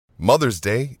Mother's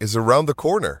Day is around the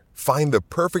corner. Find the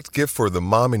perfect gift for the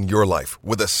mom in your life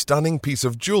with a stunning piece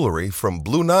of jewelry from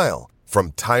Blue Nile.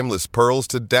 From timeless pearls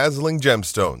to dazzling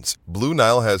gemstones, Blue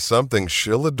Nile has something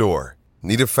she'll adore.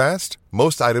 Need it fast?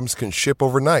 Most items can ship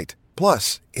overnight.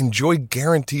 Plus, enjoy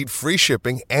guaranteed free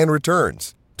shipping and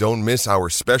returns. Don't miss our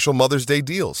special Mother's Day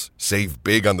deals. Save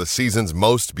big on the season's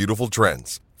most beautiful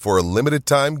trends. For a limited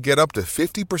time, get up to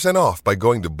 50% off by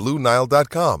going to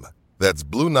BlueNile.com. That's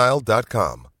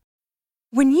BlueNile.com.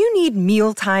 When you need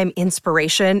mealtime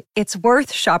inspiration, it's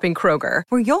worth shopping Kroger,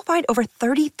 where you'll find over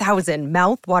 30,000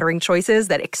 mouth-watering choices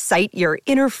that excite your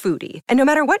inner foodie. And no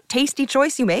matter what tasty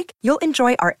choice you make, you'll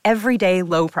enjoy our everyday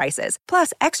low prices,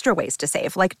 plus extra ways to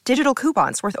save, like digital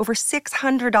coupons worth over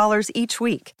 $600 each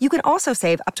week. You can also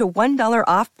save up to $1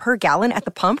 off per gallon at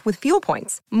the pump with fuel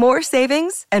points. More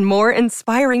savings and more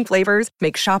inspiring flavors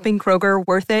make shopping Kroger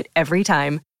worth it every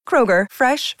time. Kroger,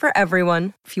 fresh for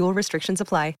everyone. Fuel restrictions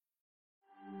apply.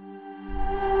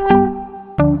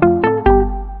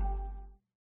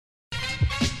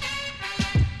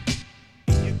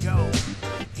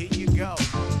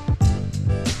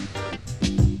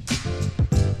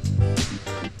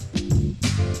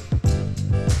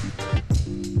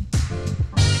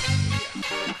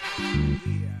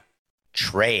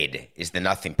 Trade is the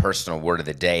nothing personal word of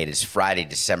the day. It is Friday,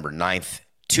 December 9th,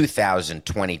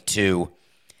 2022,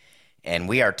 and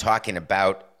we are talking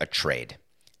about a trade.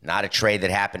 Not a trade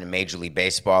that happened in Major League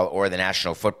Baseball or the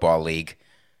National Football League.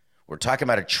 We're talking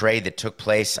about a trade that took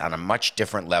place on a much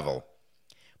different level.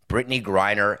 Brittney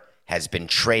Griner has been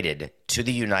traded to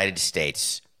the United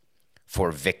States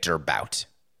for Victor Bout.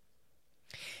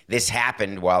 This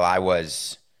happened while I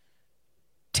was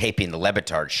taping the Le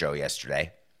Batard show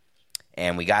yesterday,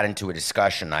 and we got into a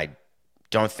discussion. I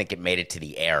don't think it made it to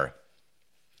the air,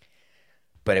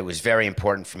 but it was very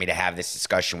important for me to have this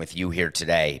discussion with you here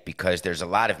today because there's a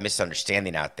lot of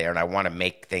misunderstanding out there, and I want to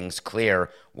make things clear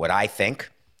what I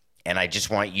think, and I just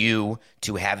want you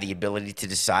to have the ability to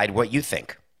decide what you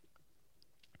think.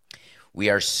 We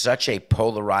are such a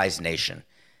polarized nation.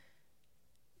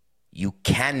 You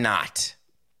cannot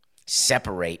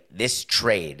separate this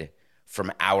trade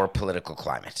from our political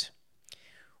climate.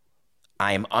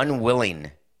 I am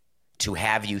unwilling to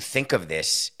have you think of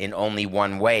this in only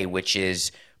one way, which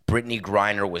is Brittney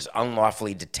Griner was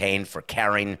unlawfully detained for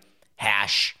carrying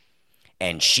hash,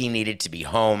 and she needed to be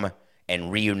home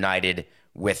and reunited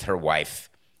with her wife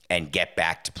and get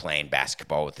back to playing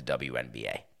basketball with the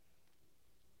WNBA.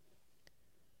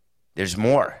 There's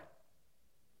more.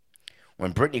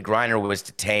 When Brittney Griner was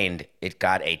detained, it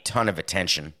got a ton of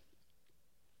attention.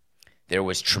 There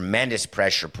was tremendous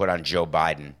pressure put on Joe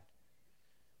Biden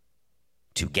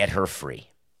to get her free.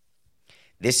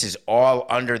 This is all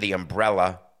under the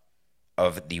umbrella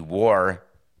of the war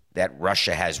that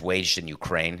Russia has waged in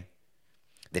Ukraine.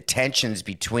 The tensions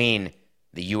between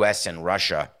the U.S. and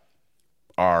Russia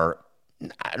are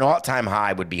an all-time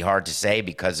high, would be hard to say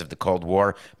because of the Cold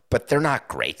War, but they're not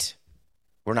great.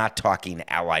 We're not talking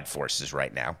allied forces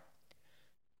right now.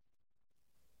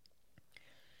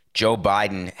 Joe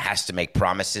Biden has to make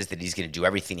promises that he's going to do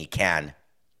everything he can,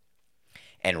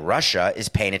 and Russia is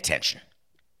paying attention.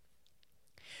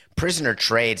 Prisoner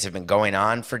trades have been going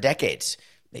on for decades.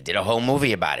 They did a whole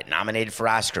movie about it, nominated for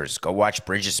Oscars. Go watch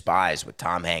Bridge of Spies with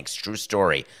Tom Hanks. True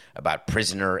story about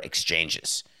prisoner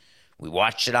exchanges. We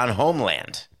watched it on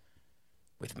Homeland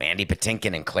with Mandy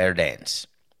Patinkin and Claire Danes.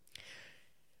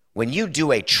 When you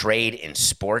do a trade in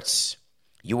sports,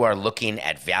 you are looking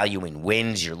at valuing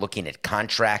wins. You're looking at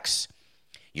contracts.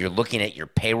 You're looking at your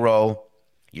payroll.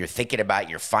 You're thinking about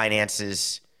your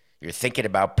finances. You're thinking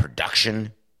about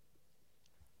production.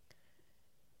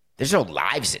 There's no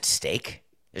lives at stake.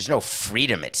 There's no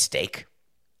freedom at stake.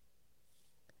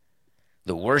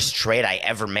 The worst trade I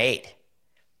ever made.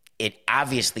 It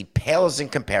obviously pales in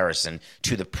comparison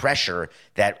to the pressure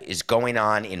that is going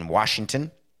on in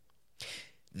Washington.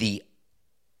 The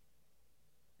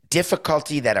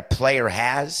difficulty that a player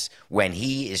has when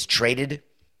he is traded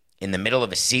in the middle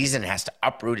of a season and has to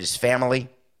uproot his family,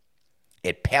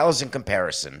 it pales in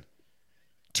comparison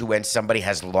to when somebody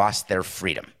has lost their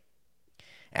freedom.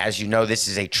 As you know, this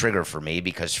is a trigger for me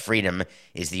because freedom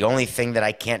is the only thing that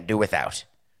I can't do without.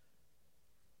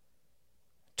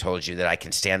 Told you that I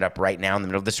can stand up right now in the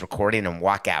middle of this recording and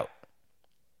walk out.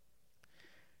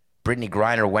 Brittney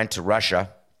Griner went to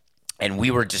Russia, and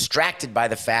we were distracted by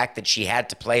the fact that she had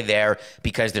to play there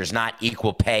because there's not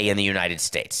equal pay in the United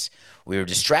States. We were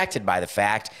distracted by the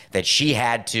fact that she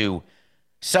had to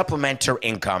supplement her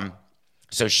income,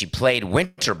 so she played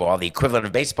winter ball, the equivalent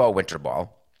of baseball winter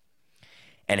ball,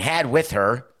 and had with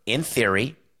her, in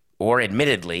theory, or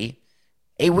admittedly,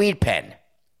 a weed pen.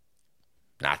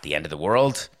 Not the end of the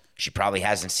world. She probably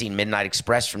hasn't seen Midnight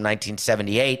Express from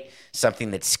 1978,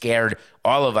 something that scared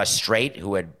all of us straight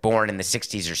who had born in the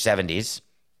 60s or 70s,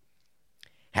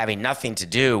 having nothing to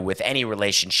do with any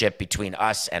relationship between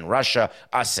us and Russia,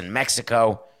 us and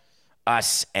Mexico,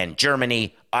 us and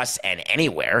Germany, us and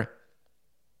anywhere.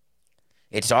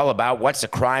 It's all about what's a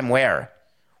crime where.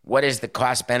 What is the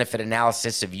cost-benefit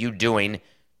analysis of you doing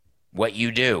what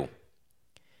you do?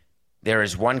 There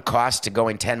is one cost to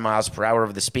going 10 miles per hour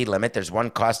over the speed limit. There's one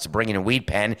cost to bringing a weed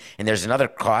pen, and there's another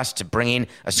cost to bringing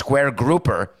a square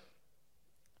grouper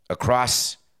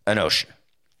across an ocean.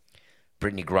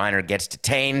 Brittany Griner gets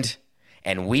detained,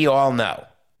 and we all know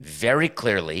very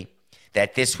clearly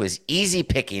that this was easy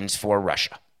pickings for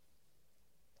Russia.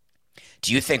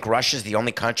 Do you think Russia's the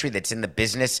only country that's in the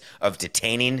business of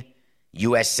detaining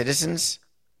U.S. citizens?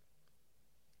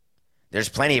 There's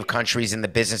plenty of countries in the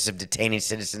business of detaining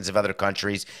citizens of other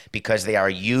countries because they are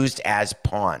used as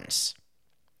pawns.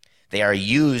 They are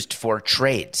used for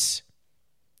trades.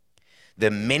 The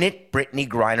minute Brittany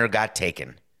Griner got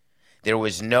taken, there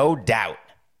was no doubt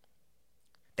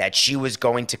that she was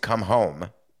going to come home.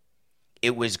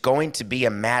 It was going to be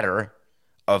a matter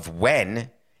of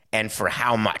when and for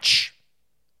how much.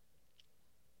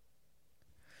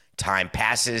 Time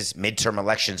passes, midterm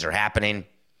elections are happening.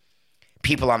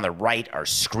 People on the right are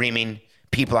screaming.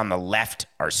 People on the left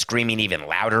are screaming even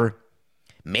louder.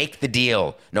 Make the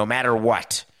deal, no matter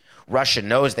what. Russia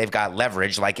knows they've got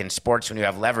leverage. Like in sports, when you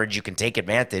have leverage, you can take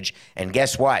advantage. And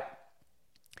guess what?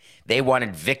 They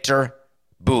wanted Victor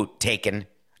Bout taken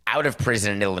out of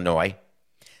prison in Illinois,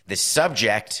 the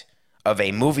subject of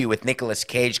a movie with Nicolas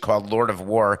Cage called Lord of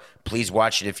War. Please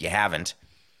watch it if you haven't.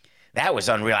 That was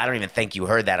unreal. I don't even think you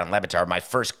heard that on Le Batard. My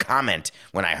first comment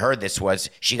when I heard this was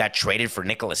she got traded for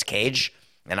Nicolas Cage,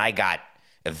 and I got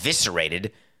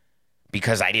eviscerated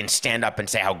because I didn't stand up and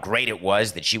say how great it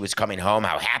was that she was coming home,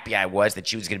 how happy I was that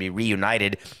she was going to be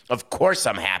reunited. Of course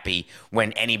I'm happy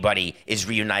when anybody is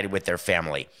reunited with their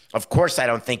family. Of course I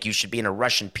don't think you should be in a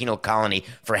Russian penal colony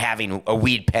for having a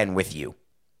weed pen with you.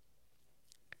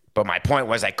 But my point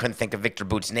was I couldn't think of Victor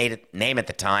Bout's name at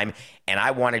the time, and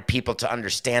I wanted people to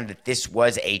understand that this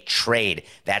was a trade.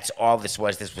 That's all this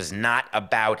was. This was not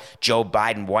about Joe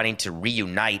Biden wanting to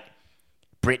reunite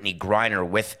Brittany Griner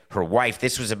with her wife.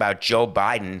 This was about Joe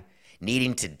Biden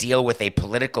needing to deal with a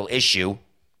political issue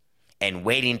and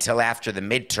waiting till after the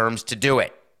midterms to do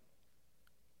it.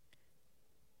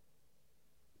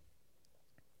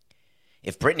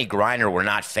 If Brittany Griner were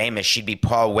not famous, she'd be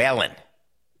Paul Whelan.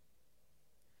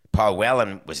 Paul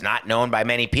Whelan was not known by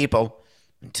many people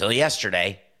until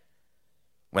yesterday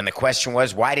when the question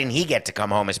was, why didn't he get to come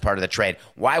home as part of the trade?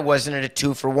 Why wasn't it a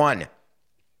 2-for-1?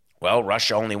 Well,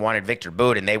 Russia only wanted Victor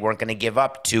Bout, and they weren't going to give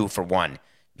up 2 for 1.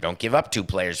 You don't give up 2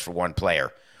 players for 1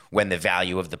 player when the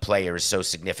value of the player is so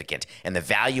significant. And the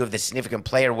value of the significant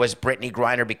player was Brittany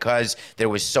Griner because there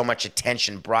was so much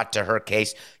attention brought to her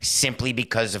case simply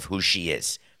because of who she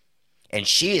is. And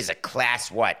she is a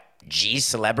class, G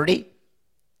celebrity?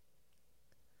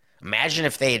 Imagine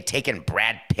if they had taken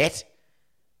Brad Pitt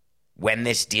when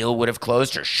this deal would have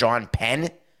closed, or Sean Penn.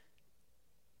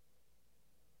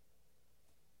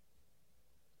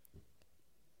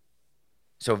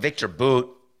 So Victor Bout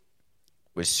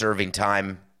was serving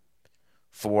time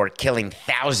for killing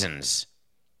thousands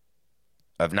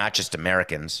of not just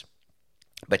Americans,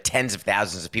 but tens of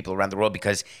thousands of people around the world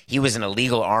because he was an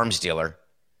illegal arms dealer,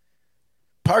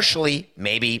 partially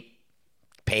maybe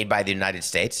paid by the United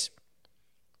States.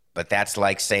 But that's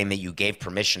like saying that you gave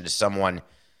permission to someone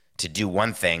to do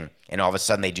one thing, and all of a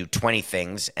sudden they do 20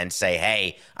 things and say,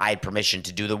 hey, I had permission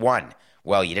to do the one.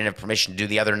 Well, you didn't have permission to do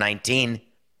the other 19.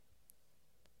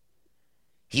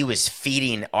 He was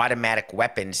feeding automatic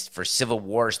weapons for civil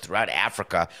wars throughout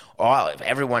Africa.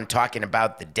 Everyone talking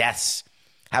about the deaths.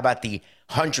 How about the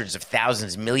hundreds of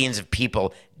thousands, millions of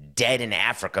people dead in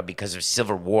Africa because of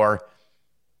civil war?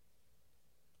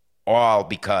 All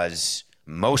because,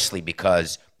 mostly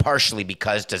because, partially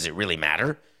because, does it really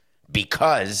matter?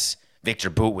 Because Victor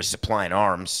Bout was supplying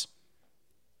arms.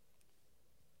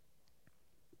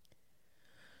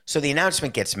 So the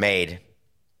announcement gets made,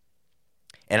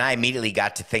 and I immediately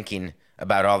got to thinking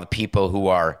about all the people who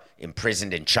are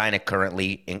imprisoned in China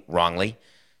currently, wrongly.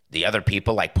 The other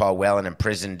people, like Paul Whelan,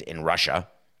 imprisoned in Russia.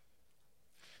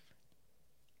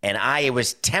 And I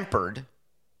was tempered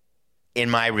in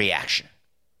my reaction.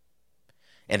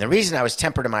 And the reason I was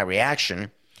tempered in my reaction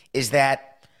is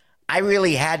that I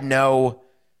really had no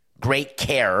great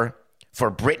care for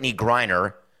Brittany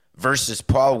Griner versus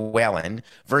Paul Whelan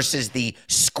versus the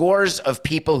scores of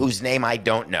people whose name I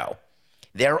don't know.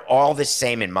 They're all the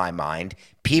same in my mind.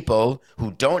 people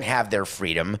who don't have their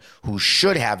freedom, who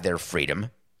should have their freedom.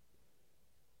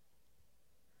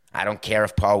 I don't care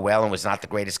if Paul Whelan was not the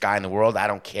greatest guy in the world. I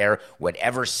don't care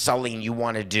whatever sullying you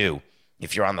want to do.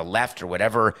 If you're on the left or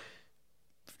whatever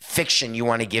fiction you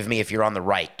want to give me if you're on the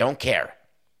right. Don't care.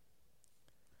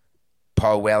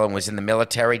 Paul Whelan was in the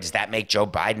military. Does that make Joe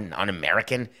Biden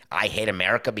un-American? I hate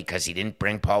America because he didn't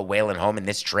bring Paul Whelan home in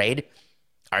this trade?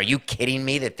 Are you kidding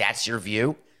me that that's your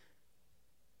view?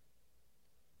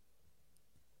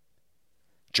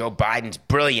 Joe Biden's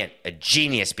brilliant, a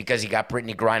genius because he got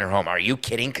Brittany Griner home. Are you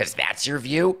kidding? Because that's your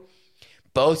view?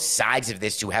 Both sides of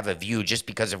this who have a view just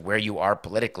because of where you are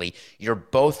politically, you're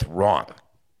both wrong.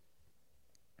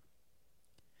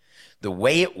 The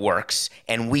way it works,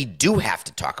 and we do have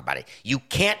to talk about it. You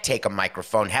can't take a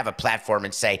microphone, have a platform,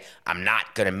 and say, I'm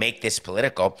not going to make this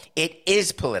political. It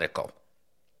is political.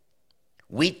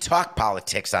 We talk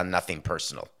politics on Nothing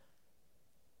Personal.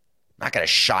 I'm not going to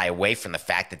shy away from the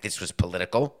fact that this was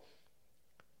political.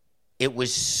 It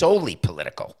was solely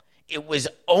political. It was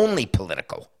only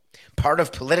political. Part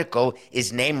of political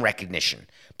is name recognition.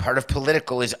 Part of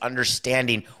political is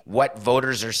understanding what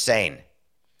voters are saying,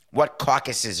 what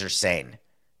caucuses are saying,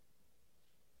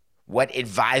 what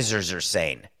advisors are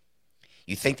saying.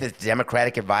 You think that the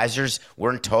Democratic advisors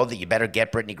weren't told that you better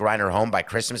get Brittany Griner home by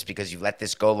Christmas because you've let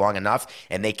this go long enough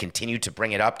and they continue to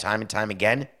bring it up time and time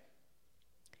again?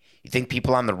 You think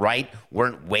people on the right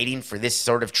weren't waiting for this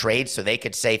sort of trade so they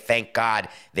could say, thank God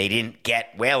they didn't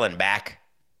get Whelan back?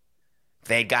 If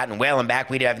they had gotten Whelan back,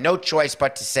 we'd have no choice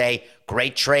but to say,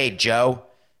 great trade, Joe.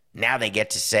 Now they get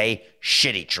to say,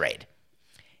 shitty trade.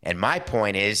 And my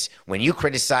point is, when you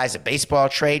criticize a baseball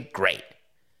trade, great.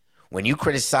 When you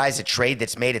criticize a trade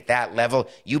that's made at that level,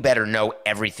 you better know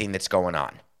everything that's going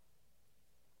on.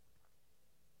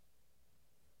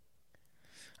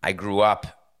 I grew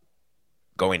up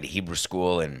going to Hebrew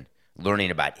school and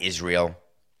learning about Israel.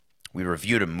 We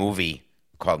reviewed a movie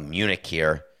called Munich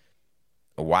here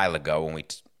a while ago when we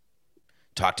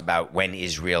talked about when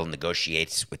Israel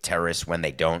negotiates with terrorists, when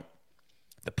they don't,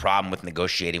 the problem with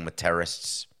negotiating with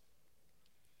terrorists,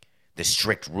 the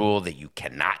strict rule that you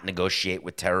cannot negotiate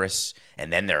with terrorists,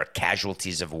 and then there are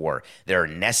casualties of war. There are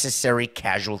necessary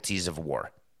casualties of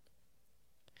war.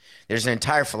 There's an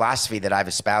entire philosophy that I've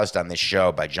espoused on this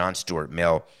show by John Stuart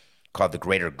Mill called the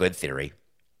greater good theory,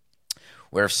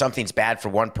 where if something's bad for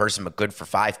one person but good for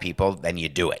 5 people, then you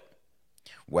do it.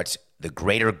 What's the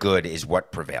greater good is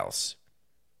what prevails.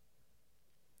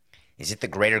 Is it the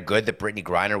greater good that Brittany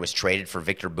Griner was traded for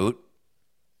Victor Bout?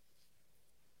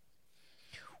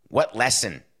 What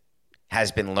lesson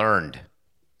has been learned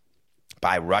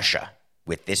by Russia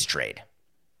with this trade?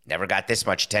 Never got this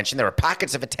much attention. There were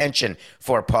pockets of attention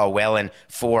for Paul Whelan,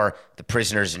 for the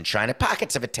prisoners in China,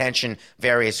 pockets of attention,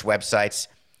 various websites.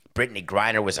 Brittany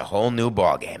Griner was a whole new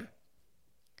ballgame.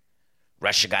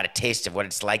 Russia got a taste of what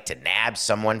it's like to nab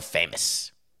someone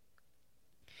famous.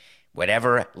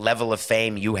 Whatever level of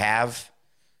fame you have,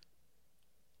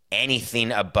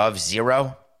 anything above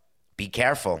 0, be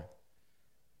careful.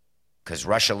 Because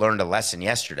Russia learned a lesson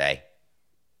yesterday.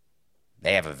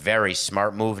 They have a very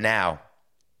smart move now.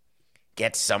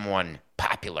 Get someone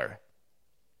popular.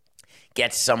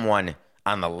 Get someone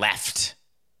on the left.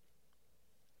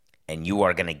 And you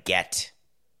are going to get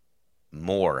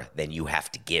more than you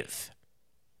have to give.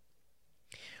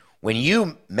 When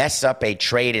you mess up a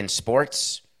trade in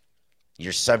sports,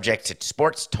 you're subject to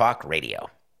sports talk radio.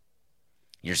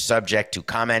 You're subject to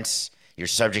comments. You're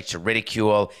subject to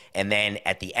ridicule. And then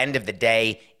at the end of the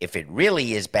day, if it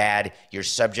really is bad, you're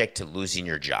subject to losing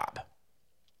your job.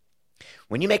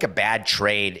 When you make a bad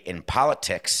trade in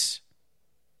politics,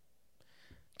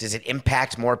 does it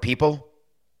impact more people?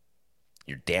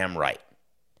 You're damn right.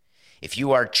 If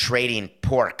you are trading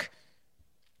pork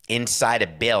inside a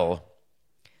bill,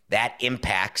 that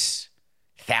impacts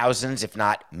thousands, if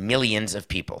not millions of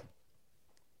people.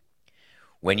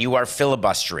 When you are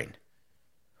filibustering,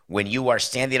 when you are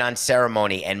standing on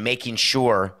ceremony and making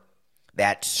sure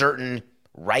that certain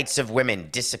rights of women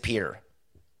disappear,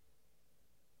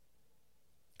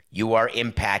 you are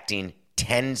impacting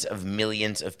tens of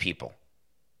millions of people.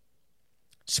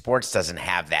 Sports doesn't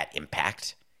have that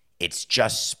impact. It's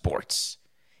just sports.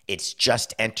 It's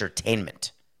just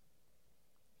entertainment.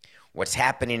 What's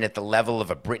happening at the level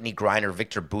of a Brittany Griner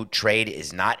Victor Bout trade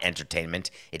is not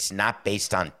entertainment. It's not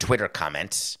based on Twitter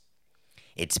comments.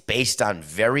 It's based on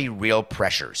very real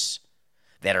pressures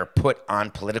that are put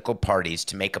on political parties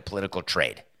to make a political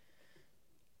trade.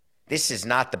 This is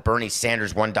not the Bernie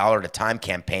Sanders $1 at a time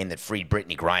campaign that freed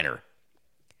Brittany Griner.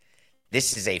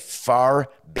 This is a far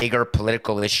bigger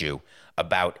political issue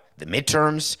about the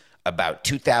midterms, about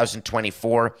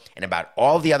 2024 and about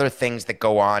all the other things that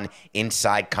go on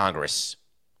inside Congress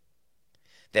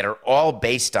that are all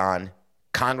based on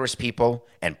Congress people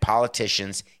and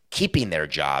politicians keeping their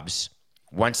jobs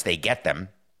once they get them,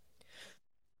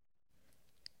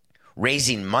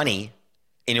 raising money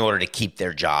in order to keep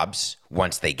their jobs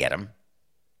once they get them,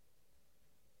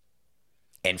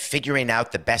 and figuring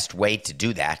out the best way to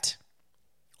do that,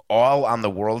 all on the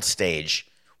world stage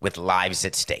with lives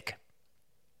at stake.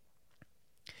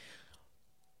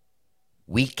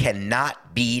 We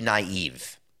cannot be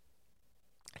naive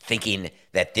thinking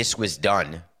that this was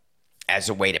done as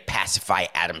a way to pacify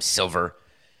Adam Silver,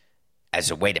 as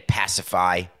a way to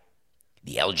pacify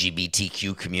the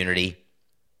LGBTQ community,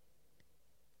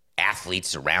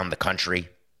 athletes around the country.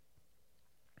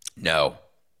 No.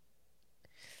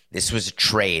 This was a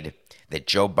trade that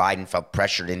Joe Biden felt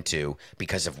pressured into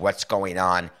because of what's going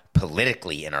on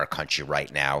politically in our country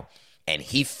right now, and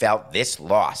he felt this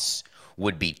loss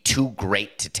would be too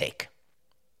great to take.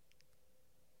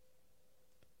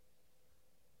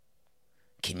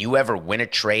 Can you ever win a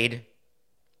trade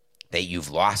that you've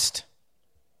lost?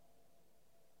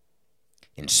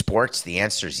 In sports, the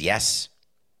answer is yes.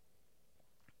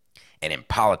 And in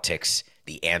politics,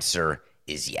 the answer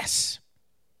is yes.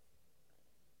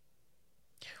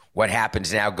 What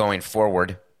happens now going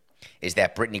forward is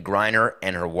that Brittany Griner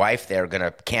and her wife, they're going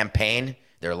to campaign.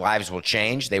 Their lives will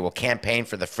change. They will campaign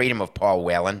for the freedom of Paul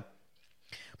Whelan.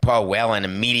 Paul Whelan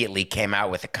immediately came out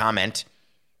with a comment,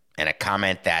 and a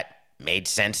comment that made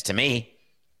sense to me.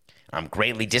 I'm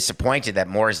greatly disappointed that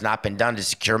more has not been done to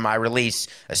secure my release,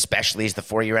 especially as the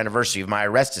 4-year anniversary of my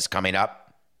arrest is coming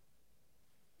up.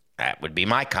 That would be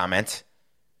my comment.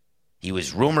 He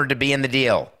was rumored to be in the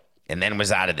deal and then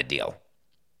was out of the deal.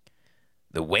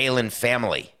 The Whelan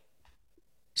family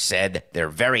said they're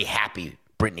very happy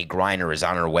Brittany Griner is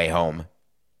on her way home.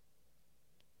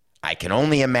 I can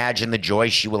only imagine the joy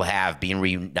she will have being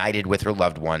reunited with her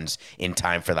loved ones in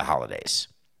time for the holidays.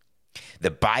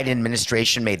 The Biden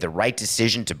administration made the right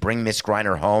decision to bring Miss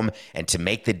Griner home and to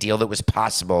make the deal that was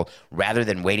possible rather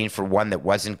than waiting for one that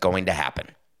wasn't going to happen.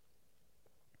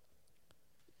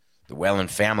 The Whelan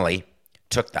family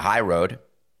took the high road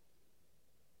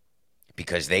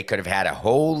because they could have had a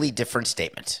wholly different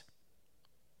statement.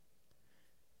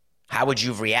 How would you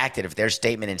have reacted if their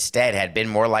statement instead had been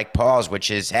more like Paul's, which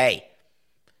is, hey,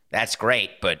 that's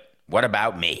great, but what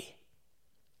about me?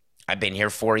 I've been here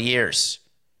 4 years.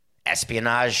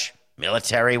 Espionage,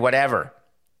 military, whatever.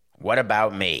 What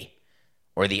about me?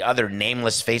 Or the other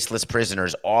nameless, faceless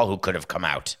prisoners, all who could have come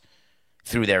out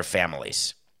through their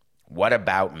families. What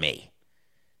about me?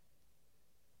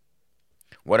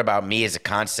 What about me is a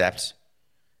concept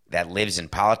that lives in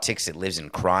politics, it lives in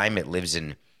crime, it lives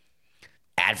in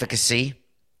advocacy,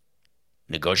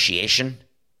 negotiation,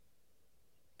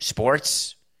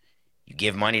 sports. You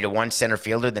give money to one center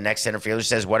fielder, the next center fielder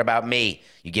says, what about me?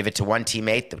 You give it to one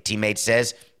teammate, the teammate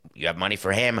says, you have money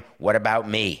for him, what about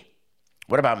me?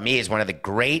 What about me is one of the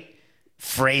great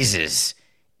phrases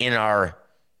in our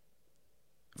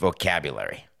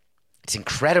vocabulary. It's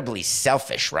incredibly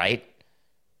selfish, right?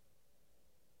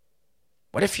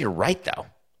 What if you're right, though?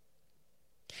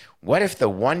 What if the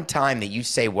one time that you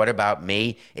say, what about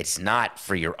me, it's not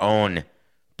for your own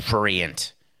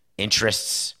prurient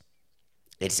interests?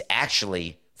 It's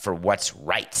actually for what's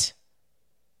right.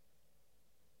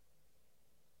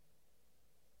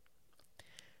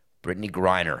 Brittany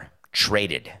Griner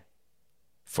traded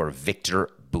for Victor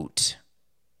Bout.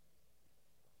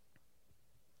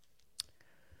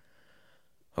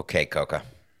 Okay, Coca.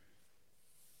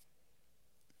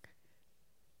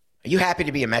 Are you happy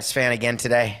to be a Mets fan again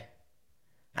today?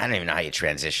 I don't even know how you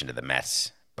transition to the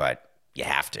Mets, but you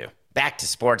have to. Back to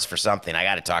sports for something. I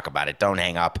got to talk about it. Don't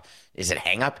hang up. Is it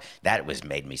hang up? That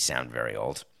made me sound very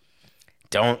old.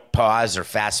 Don't pause or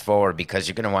fast forward because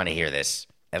you're going to want to hear this.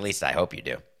 At least I hope you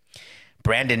do.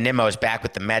 Brandon Nimmo's back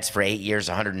with the Mets for 8 years,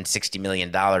 $160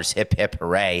 million. Hip, hip,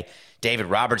 hooray. David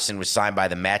Robertson was signed by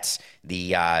the Mets.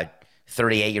 The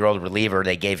 38-year-old reliever,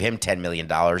 they gave him $10 million.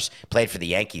 Played for the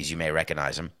Yankees. You may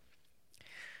recognize him.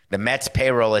 The Mets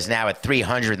payroll is now at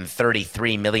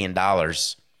 $333 million.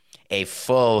 A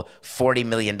full $40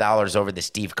 million over the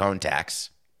Steve Cohn tax.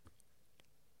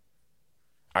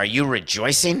 Are you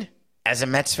rejoicing as a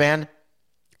Mets fan?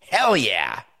 Hell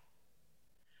yeah.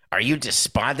 Are you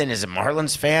despondent as a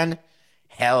Marlins fan?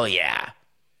 Hell yeah.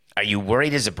 Are you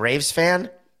worried as a Braves fan?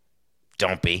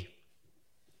 Don't be.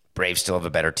 Braves still have a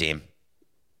better team.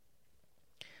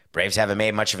 Braves haven't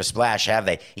made much of a splash, have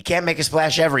they? You can't make a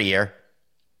splash every year.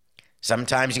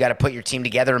 Sometimes you got to put your team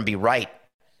together and be right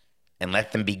and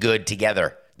let them be good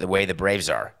together the way the Braves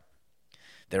are.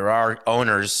 There are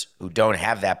owners who don't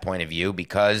have that point of view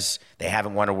because they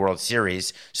haven't won a World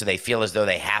Series, so they feel as though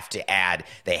they have to add,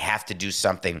 they have to do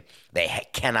something. They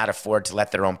cannot afford to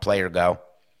let their own player go.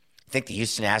 Think the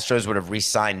Houston Astros would have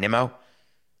re-signed Nimmo?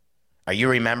 Are you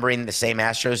remembering the same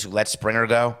Astros who let Springer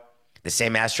go? The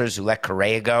same Astros who let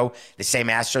Correa go? The same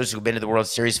Astros who've been to the World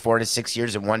Series 4 to 6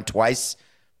 years and won twice?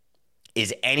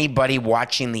 Is anybody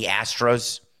watching the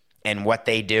Astros and what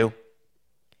they do?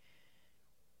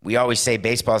 We always say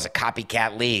baseball is a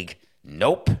copycat league.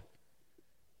 Nope,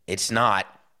 it's not.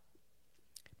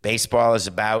 Baseball is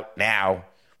about now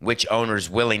which owner is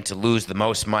willing to lose the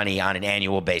most money on an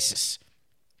annual basis.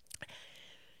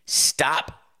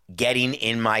 Stop getting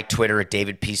in my Twitter at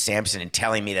David P. Sampson and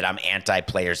telling me that I'm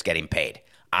anti-players getting paid.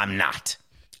 I'm not.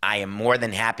 I am more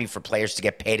than happy for players to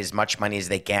get paid as much money as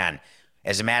they can.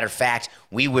 As a matter of fact,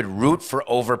 we would root for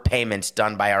overpayments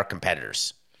done by our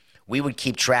competitors. We would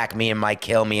keep track, me and Mike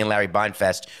Hill, me and Larry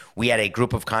Beinfest. We had a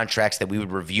group of contracts that we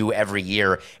would review every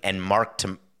year and mark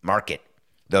to market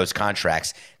those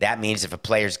contracts. That means if a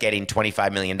player's getting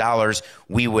 $25 million,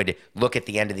 we would look at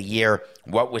the end of the year,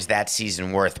 what was that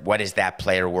season worth? What is that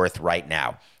player worth right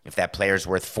now? If that player's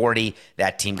worth 40,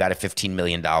 that team got a $15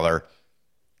 million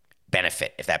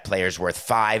benefit. If that player's worth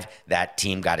 5, that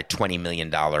team got a $20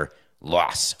 million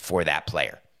loss for that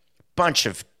player. Bunch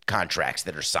of contracts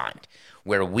that are signed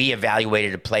where we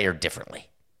evaluated a player differently,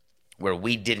 where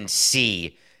we didn't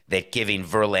see that giving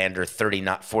Verlander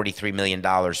 $43 million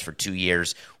for 2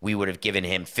 years, we would have given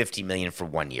him $50 million for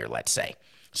 1 year, let's say.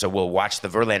 So we'll watch the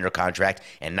Verlander contract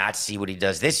and not see what he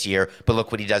does this year, but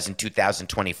look what he does in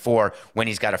 2024 when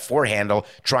he's got a 4-handle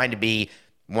trying to be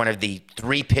one of the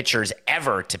 3 pitchers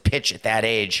ever to pitch at that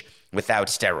age without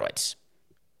steroids.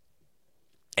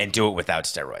 And do it without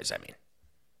steroids, I mean.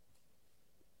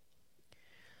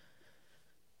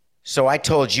 So I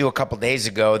told you a couple days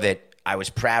ago that I was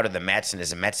proud of the Mets, and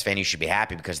as a Mets fan, you should be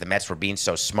happy because the Mets were being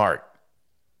so smart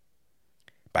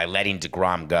by letting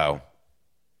DeGrom go.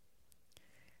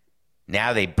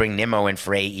 Now they bring Nimmo in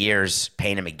for 8 years,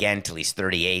 paying him again till he's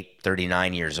 38,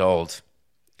 39 years old.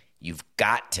 You've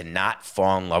got to not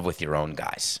fall in love with your own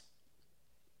guys.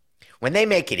 When they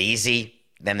make it easy,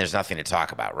 then there's nothing to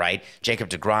talk about, right? Jacob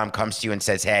DeGrom comes to you and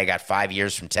says, hey, I got 5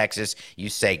 years from Texas. You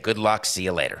say, good luck, see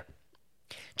you later.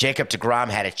 Jacob DeGrom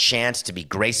had a chance to be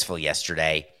graceful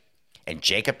yesterday, and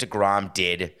Jacob DeGrom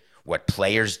did what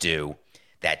players do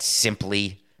that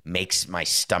simply makes my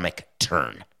stomach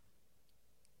turn.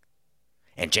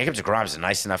 And Jacob DeGrom is a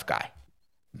nice enough guy.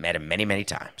 Met him many, many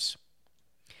times.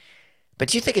 But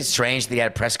do you think it's strange that he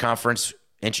had a press conference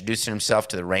introducing himself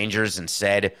to the Rangers and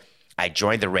said, I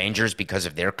joined the Rangers because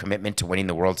of their commitment to winning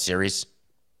the World Series?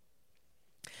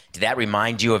 Did that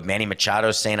remind you of Manny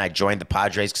Machado saying, I joined the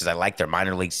Padres because I like their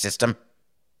minor league system?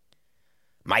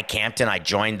 Mike Hampton, I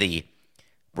joined the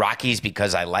Rockies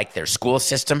because I like their school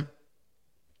system?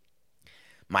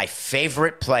 My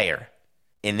favorite player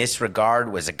in this regard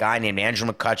was a guy named Andrew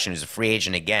McCutchen, who's a free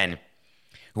agent again,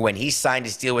 who when he signed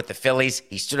his deal with the Phillies,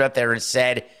 he stood up there and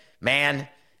said, man,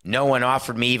 no one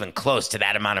offered me even close to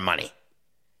that amount of money.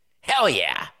 Hell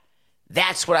yeah.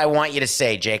 That's what I want you to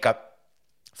say, Jacob.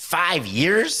 5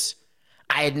 years?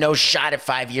 I had no shot at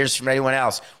 5 years from anyone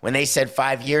else. When they said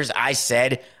 5 years, I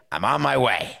said, I'm on my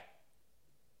way.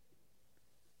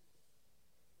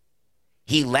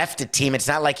 He left a team. It's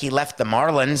not like he left the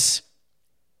Marlins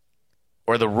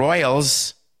or the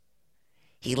Royals.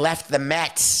 He left the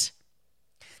Mets.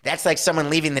 That's like someone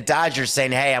leaving the Dodgers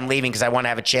saying, hey, I'm leaving because I want to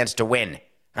have a chance to win.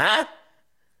 Huh?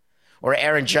 Or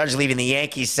Aaron Judge leaving the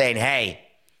Yankees saying, hey,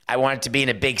 I want it to be in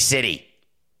a big city.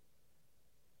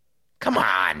 Come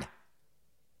on.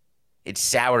 It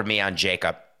soured me on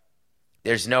Jacob.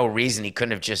 There's no reason he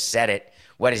couldn't have just said it.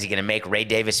 What, is he going to make Ray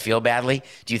Davis feel badly?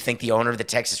 Do you think the owner of the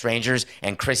Texas Rangers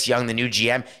and Chris Young, the new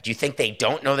GM, do you think they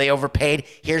don't know they overpaid?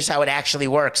 Here's how it actually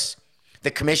works. The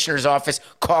commissioner's office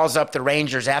calls up the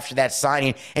Rangers after that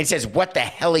signing and says, what the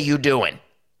hell are you doing?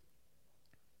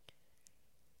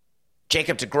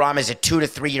 Jacob DeGrom is a 2 to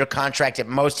 3 year contract at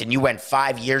most, and you went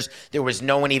 5 years. There was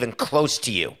no one even close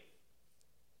to you.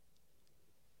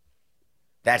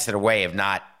 That's their way of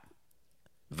not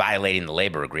violating the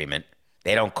labor agreement.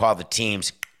 They don't call the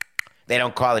teams. They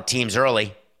don't call the teams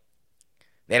early.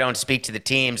 They don't speak to the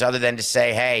teams other than to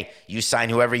say, hey, you sign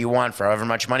whoever you want for however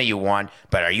much money you want,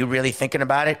 but are you really thinking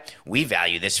about it? We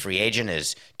value this free agent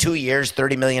as 2 years,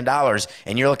 $30 million,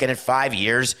 and you're looking at 5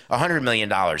 years, $100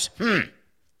 million.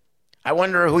 I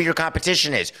wonder who your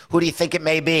competition is. Who do you think it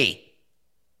may be?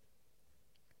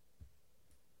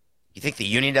 You think the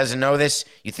union doesn't know this?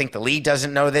 You think the league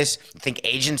doesn't know this? You think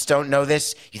agents don't know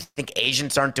this? You think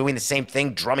agents aren't doing the same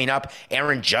thing, drumming up?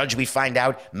 Aaron Judge, we find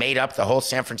out, made up the whole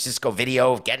San Francisco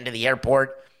video of getting to the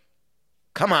airport.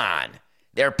 Come on.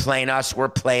 They're playing us. We're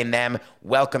playing them.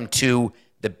 Welcome to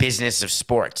the business of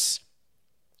sports,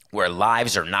 where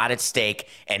lives are not at stake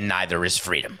and neither is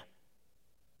freedom.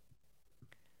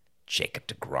 Jacob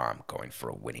deGrom going for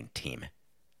a winning team.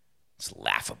 It's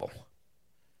laughable.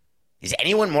 Is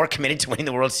anyone more committed to winning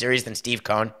the World Series than Steve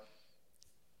Cohen?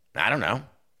 I don't know.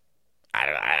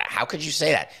 How could you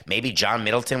say that? Maybe John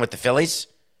Middleton with the Phillies?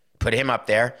 Put him up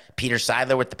there. Peter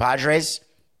Seidler with the Padres?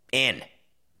 In.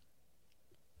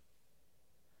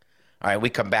 All right, we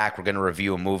come back. We're going to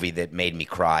review a movie that made me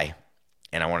cry.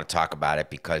 And I want to talk about it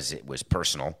because it was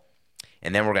personal.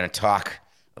 And then we're going to talk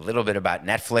a little bit about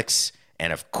Netflix.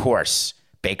 And, of course,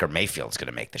 Baker Mayfield's going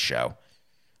to make the show.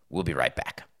 We'll be right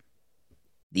back.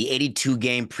 The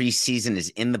 82-game preseason is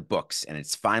in the books, and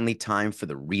it's finally time for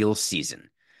the real season.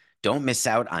 Don't miss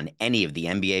out on any of the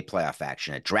NBA playoff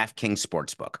action at DraftKings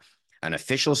Sportsbook, an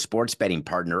official sports betting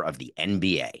partner of the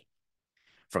NBA.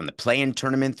 From the play-in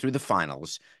tournament through the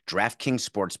finals, DraftKings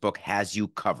Sportsbook has you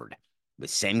covered with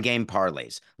same-game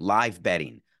parlays, live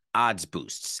betting, odds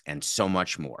boosts, and so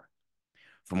much more.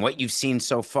 From what you've seen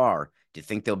so far, do you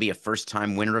think there'll be a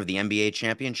first-time winner of the NBA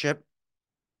championship?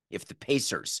 If the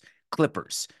Pacers,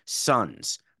 Clippers,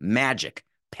 Suns, Magic,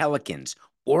 Pelicans,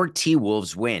 or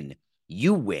T-Wolves win,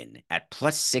 you win at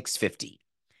plus 650.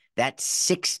 That's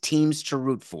 6 teams to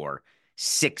root for,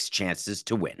 6 chances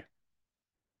to win.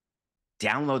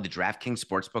 Download the DraftKings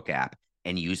Sportsbook app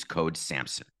and use code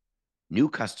SAMSON. New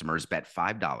customers bet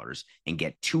 $5 and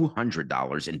get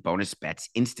 $200 in bonus bets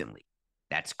instantly.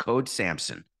 That's code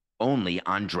SAMSON, only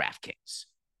on DraftKings.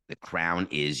 The crown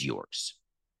is yours.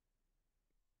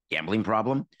 Gambling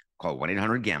problem? Call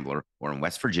 1-800-GAMBLER, or in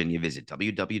West Virginia, visit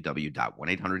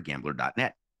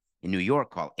www.1800gambler.net. In New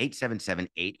York, call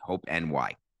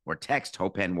 877-8-HOPE-NY or text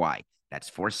HOPE-NY.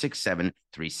 That's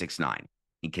 467-369.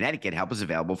 In Connecticut, help is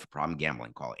available for problem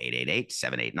gambling. Call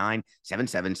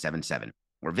 888-789-7777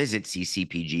 or visit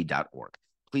ccpg.org.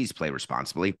 Please play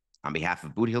responsibly. On behalf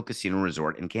of Boot Hill Casino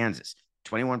Resort in Kansas,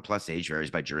 21 plus age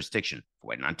varies by jurisdiction.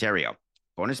 Void in Ontario.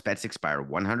 Bonus bets expire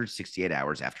 168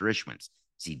 hours after issuance.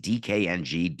 See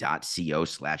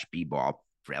dkng.co/bball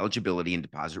for eligibility and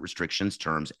deposit restrictions,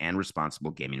 terms, and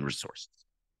responsible gaming resources.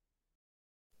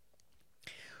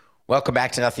 Welcome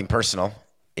back to Nothing Personal.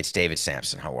 It's David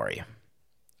Sampson. How are you?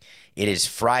 It is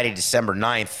Friday, December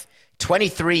 9th.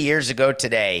 23 years ago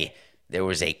today, there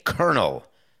was a kernel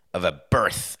of a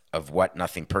birth of what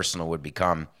Nothing Personal would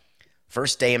become.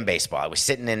 First day in baseball. I was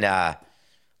sitting in La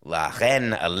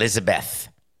Reine Elizabeth,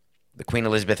 the Queen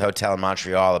Elizabeth Hotel in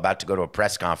Montreal, about to go to a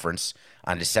press conference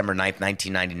on December 9th,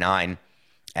 1999,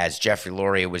 as Jeffrey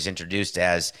Loria was introduced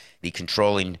as the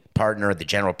controlling partner, the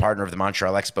general partner of the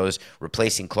Montreal Expos,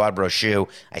 replacing Claude Brochu.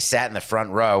 I sat in the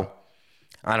front row.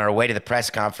 On our way to the press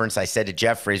conference, I said to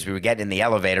Jeffrey, as we were getting in the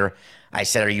elevator, I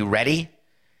said, "Are you ready?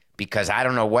 Because I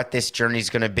don't know what this journey is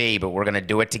going to be, but we're going to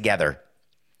do it together."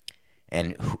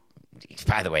 And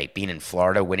by the way, being in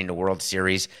Florida, winning the World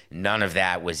Series, none of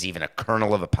that was even a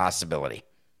kernel of a possibility.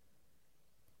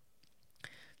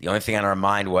 The only thing on our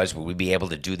mind was, would we be able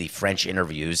to do the French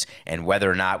interviews and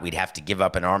whether or not we'd have to give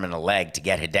up an arm and a leg to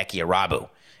get Hideki Arabu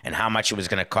and how much it was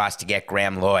going to cost to get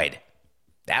Graham Lloyd.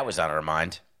 That was on our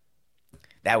mind.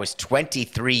 That was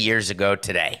 23 years ago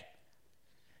today.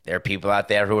 There are people out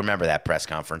there who remember that press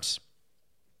conference.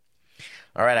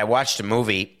 All right, I watched a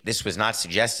movie. This was not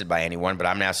suggested by anyone, but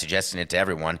I'm now suggesting it to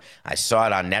everyone. I saw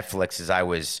it on Netflix as I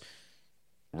was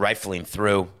rifling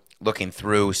through, looking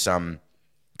through some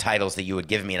titles that you would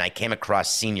give me, and I came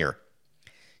across Senior.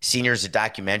 Senior is a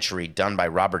documentary done by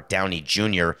Robert Downey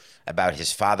Jr. about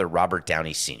his father, Robert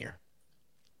Downey Sr.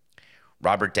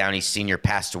 Robert Downey Sr.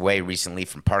 passed away recently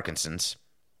from Parkinson's.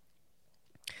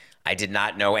 I did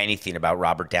not know anything about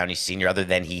Robert Downey Sr. other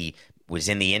than he was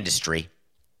in the industry.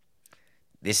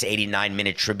 This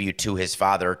 89-minute tribute to his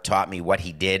father taught me what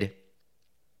he did.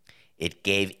 It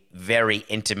gave very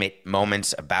intimate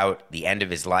moments about the end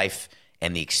of his life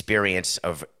and the experience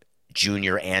of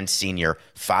Junior and Senior,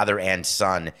 father and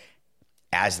son,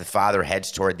 as the father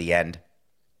heads toward the end.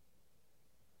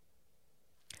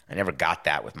 I never got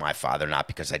that with my father, not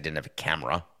because I didn't have a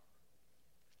camera.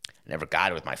 I never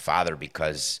got it with my father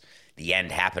because the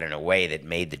end happened in a way that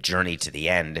made the journey to the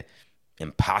end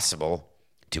impossible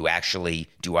to actually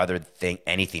do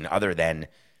anything other than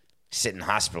sit in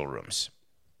hospital rooms.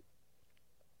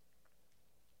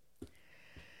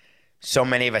 So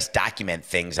many of us document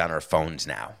things on our phones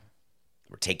now.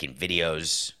 We're taking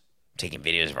videos. taking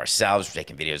videos of ourselves, we're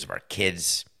taking videos of our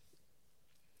kids.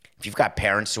 If you've got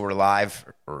parents who are alive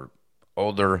or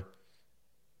older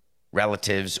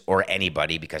relatives or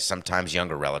anybody, because sometimes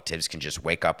younger relatives can just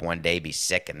wake up one day, be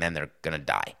sick, and then they're going to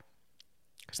die.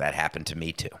 Because that happened to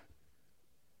me too.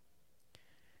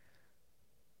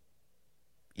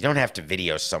 You don't have to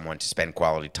video someone to spend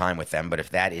quality time with them, but if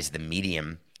that is the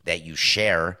medium that you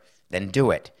share, then do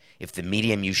it. If the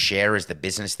medium you share is the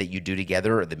business that you do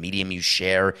together, or the medium you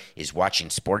share is watching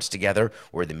sports together,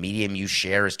 or the medium you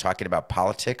share is talking about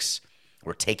politics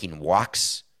or taking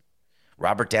walks.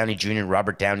 Robert Downey Jr. and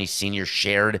Robert Downey Sr.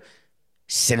 shared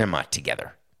cinema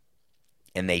together.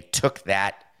 And they took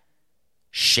that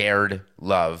shared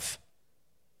love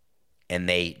and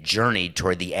they journeyed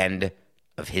toward the end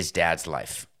of his dad's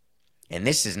life. And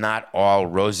this is not all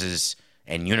roses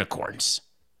and unicorns.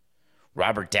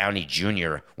 Robert Downey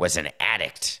Jr. was an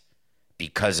addict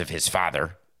because of his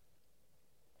father.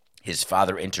 His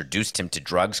father introduced him to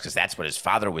drugs because that's what his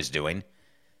father was doing.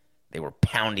 They were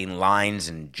pounding lines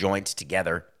and joints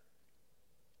together.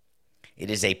 It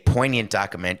is a poignant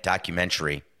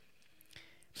documentary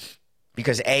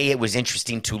because, A, it was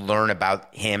interesting to learn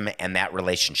about him and that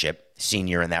relationship,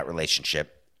 Senior and that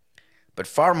relationship. But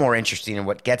far more interesting, and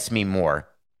what gets me more,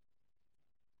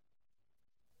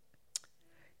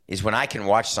 is when I can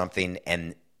watch something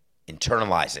and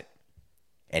internalize it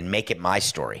and make it my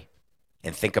story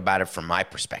and think about it from my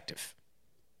perspective.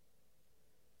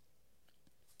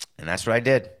 And that's what I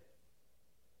did.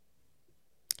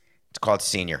 It's called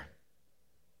Senior.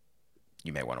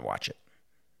 You may want to watch it.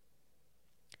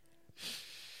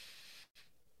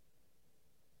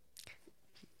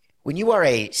 When you are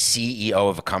a CEO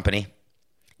of a company,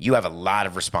 you have a lot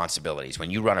of responsibilities. When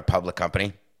you run a public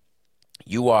company,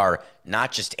 you are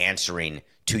not just answering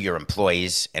to your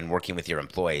employees and working with your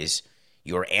employees.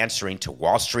 You're answering to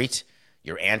Wall Street.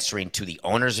 You're answering to the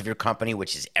owners of your company,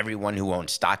 which is everyone who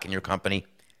owns stock in your company.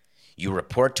 You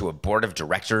report to a board of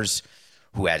directors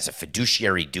who has a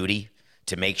fiduciary duty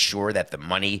to make sure that the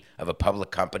money of a public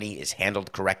company is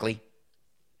handled correctly.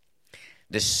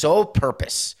 The sole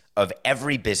purpose of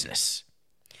every business,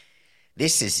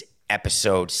 this is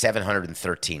episode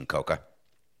 713, Coca.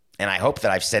 And I hope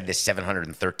that I've said this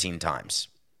 713 times.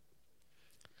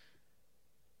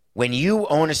 When you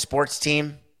own a sports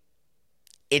team,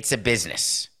 it's a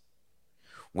business.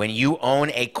 When you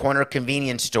own a corner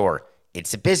convenience store,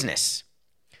 it's a business.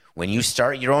 When you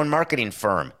start your own marketing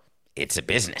firm, it's a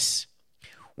business.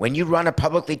 When you run a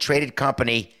publicly traded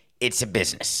company, it's a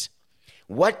business.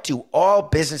 What do all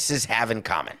businesses have in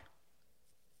common?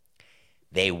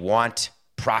 They want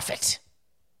profit.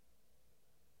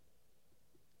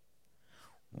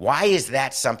 Why is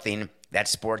that something that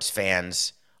sports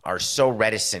fans are so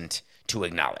reticent to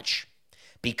acknowledge?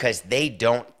 Because they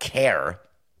don't care.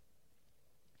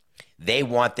 They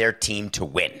want their team to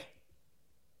win.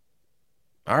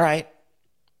 All right.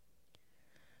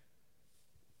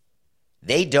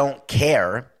 They don't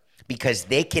care because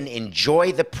they can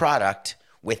enjoy the product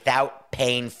without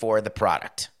paying for the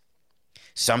product.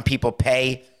 Some people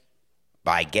pay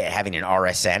by having an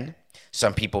RSN.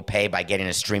 Some people pay by getting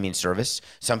a streaming service.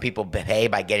 Some people pay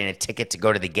by getting a ticket to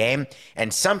go to the game.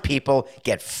 And some people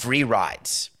get free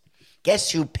rides.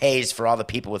 Guess who pays for all the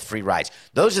people with free rides?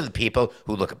 Those are the people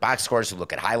who look at box scores, who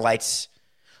look at highlights,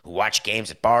 who watch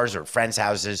games at bars or friends'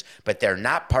 houses, but they're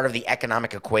not part of the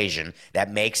economic equation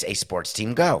that makes a sports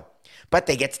team go. But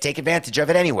they get to take advantage of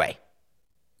it anyway.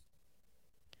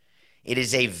 It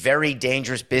is a very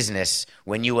dangerous business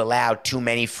when you allow too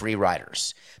many free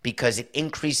riders because it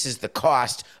increases the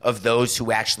cost of those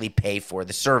who actually pay for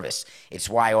the service. It's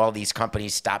why all these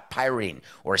companies stop pirating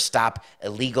or stop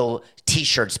illegal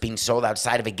T-shirts being sold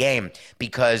outside of a game,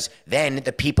 because then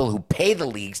the people who pay the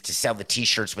leagues to sell the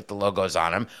T-shirts with the logos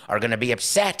on them are going to be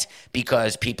upset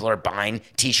because people are buying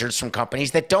T-shirts from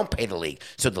companies that don't pay the league.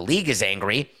 So the league is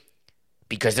angry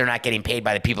because they're not getting paid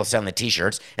by the people selling the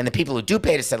T-shirts. And the people who do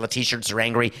pay to sell the T-shirts are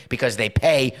angry because they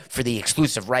pay for the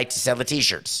exclusive right to sell the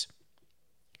T-shirts.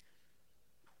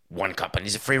 One company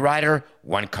is a free rider.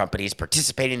 One company is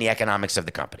participating in the economics of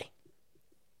the company.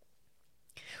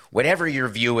 Whatever your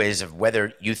view is of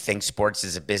whether you think sports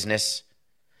is a business,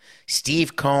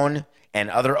 Steve Cohen and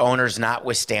other owners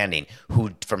notwithstanding,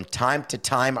 who from time to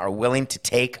time are willing to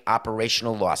take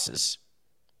operational losses,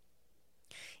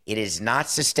 it is not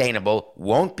sustainable,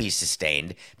 won't be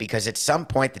sustained, because at some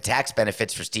point the tax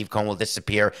benefits for Steve Cohen will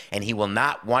disappear and he will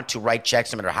not want to write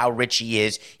checks no matter how rich he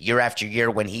is year after year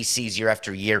when he sees year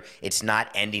after year it's not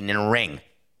ending in a ring.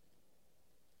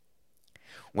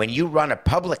 When you run a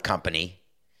public company,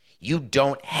 you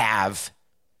don't have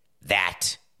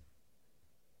that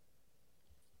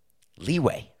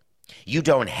leeway. You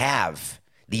don't have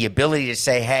the ability to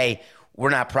say, hey, we're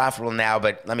not profitable now,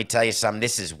 but let me tell you something,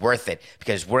 this is worth it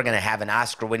because we're going to have an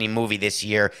Oscar-winning movie this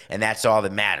year, and that's all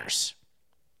that matters.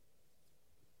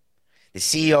 The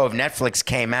CEO of Netflix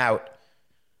came out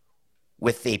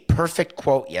with a perfect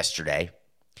quote yesterday.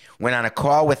 When on a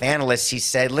call with analysts, he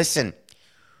said, listen,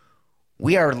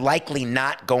 we are likely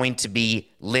not going to be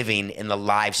living in the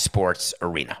live sports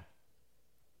arena.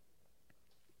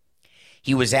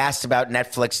 He was asked about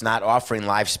Netflix not offering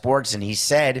live sports, and he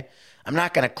said, I'm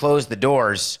not going to close the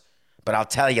doors, but I'll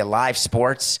tell you, live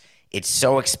sports, it's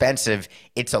so expensive,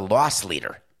 it's a loss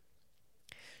leader.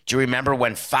 Do you remember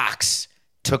when Fox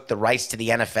took the rights to the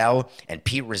NFL and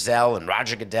Pete Rozelle and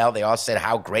Roger Goodell, they all said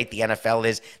how great the NFL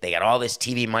is. They got all this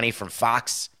TV money from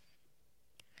Fox.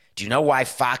 Do you know why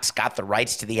Fox got the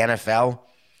rights to the NFL?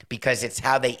 Because it's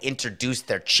how they introduced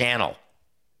their channel.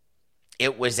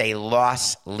 It was a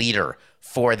loss leader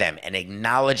for them, an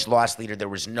acknowledged loss leader. There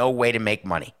was no way to make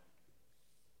money.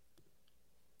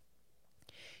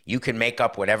 You can make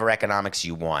up whatever economics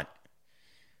you want.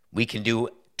 We can do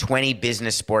 20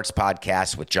 business sports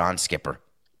podcasts with John Skipper.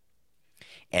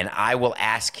 And I will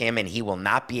ask him, and he will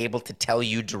not be able to tell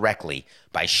you directly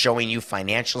by showing you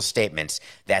financial statements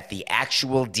that the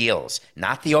actual deals,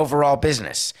 not the overall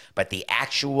business, but the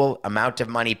actual amount of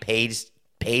money paid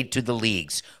to the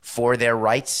leagues for their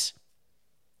rights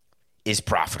is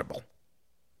profitable.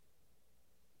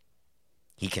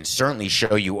 He can certainly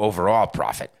show you overall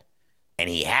profit, and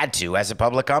he had to as a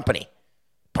public company,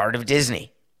 part of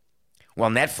Disney. Well,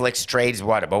 Netflix trades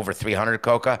what, of over 300,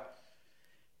 Coca?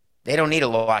 They don't need a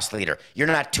loss leader. You're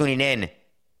not tuning in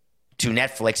to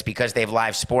Netflix because they have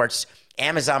live sports.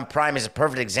 Amazon Prime is a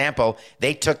perfect example.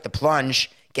 They took the plunge.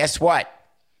 Guess what?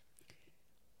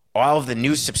 All of the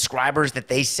new subscribers that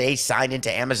they say signed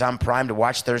into Amazon Prime to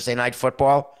watch Thursday Night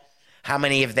Football, how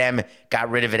many of them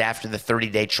got rid of it after the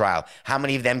 30-day trial? How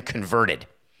many of them converted?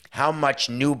 How much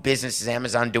new business is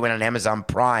Amazon doing on Amazon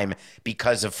Prime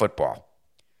because of football?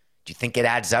 Do you think it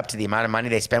adds up to the amount of money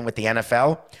they spent with the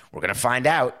NFL? We're going to find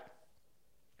out.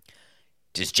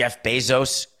 Does Jeff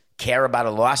Bezos care about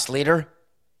a loss leader?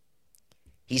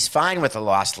 He's fine with a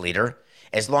loss leader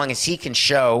as long as he can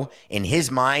show in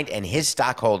his mind and his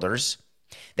stockholders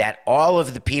that all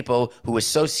of the people who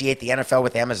associate the NFL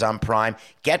with Amazon Prime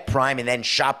get Prime and then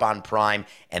shop on Prime,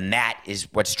 and that is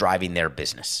what's driving their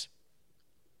business.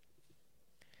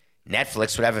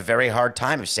 Netflix would have a very hard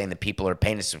time of saying that people are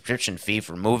paying a subscription fee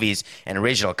for movies and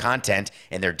original content,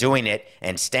 and they're doing it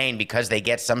and staying because they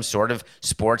get some sort of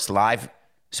live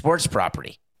sports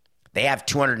property. They have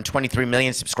 223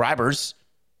 million subscribers.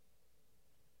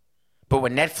 But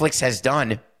what Netflix has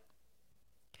done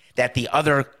that the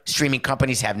other streaming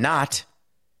companies have not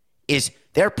is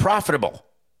they're profitable.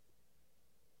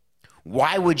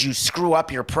 Why would you screw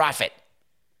up your profit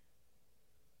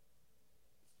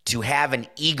to have an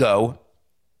ego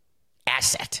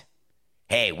asset?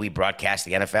 Hey, we broadcast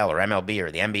the NFL or MLB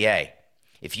or the NBA.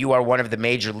 If you are one of the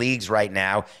major leagues right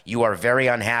now, you are very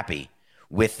unhappy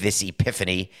with this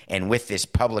epiphany and with this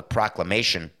public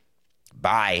proclamation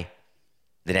by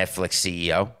the Netflix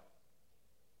CEO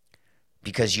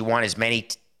because you want as many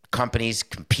companies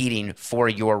competing for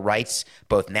your rights,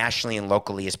 both nationally and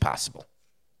locally, as possible.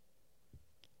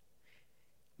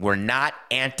 We're not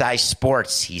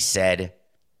anti-sports, he said.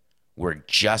 We're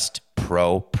just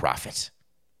pro-profit.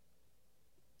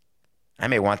 I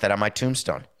may want that on my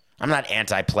tombstone. I'm not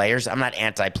anti-players. I'm not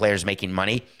anti-players making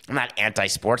money. I'm not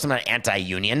anti-sports. I'm not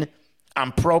anti-union.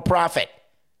 I'm pro-profit.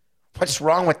 What's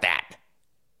wrong with that?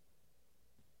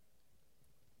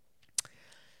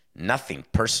 Nothing.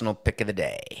 Personal pick of the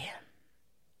day.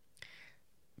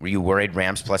 Were you worried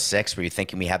Rams +6? Were you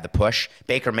thinking we had the push?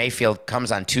 Baker Mayfield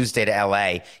comes on Tuesday to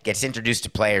L.A., gets introduced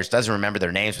to players, doesn't remember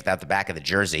their names without the back of the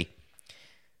jersey,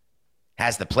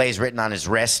 has the plays written on his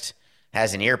wrist,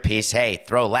 has an earpiece. Hey,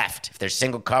 throw left. If there's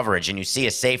single coverage and you see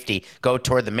a safety, go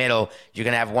toward the middle. You're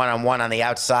going to have one-on-one on the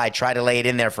outside. Try to lay it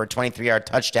in there for a 23-yard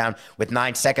touchdown with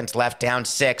 9 seconds left, down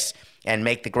 6, and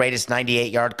make the greatest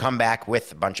 98-yard comeback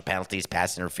with a bunch of penalties,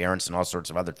 pass interference, and all sorts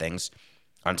of other things,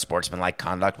 unsportsmanlike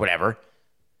conduct, whatever.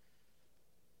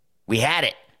 We had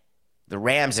it. The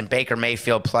Rams and Baker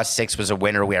Mayfield +6 was a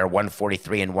winner. We are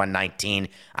 143 and 119.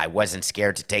 I wasn't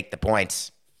scared to take the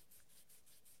points.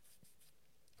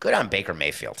 Good on Baker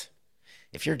Mayfield.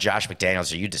 If you're Josh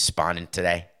McDaniels, are you despondent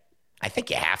today? I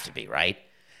think you have to be, right?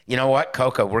 You know what,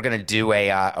 Coca, we're going to do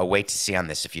a wait to see on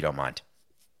this if you don't mind.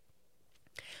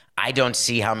 I don't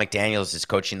see how McDaniels is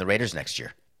coaching the Raiders next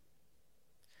year.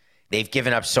 They've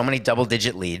given up so many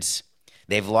double-digit leads.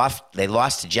 They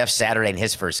lost to Jeff Saturday in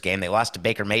his first game. They lost to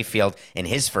Baker Mayfield in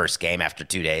his first game after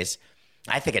 2 days.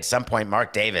 I think at some point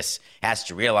Mark Davis has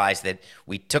to realize that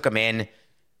we took him in,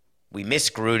 we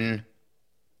missed Gruden,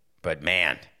 but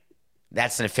man,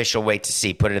 that's an official wait to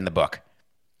see. Put it in the book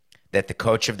that the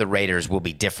coach of the Raiders will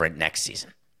be different next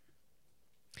season.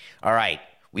 All right,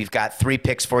 we've got 3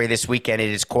 picks for you this weekend. It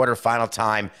is quarterfinal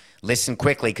time. Listen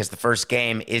quickly because the first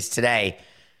game is today.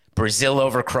 Brazil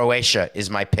over Croatia is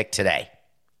my pick today.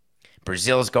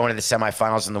 Brazil is going to the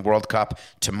semifinals in the World Cup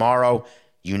tomorrow.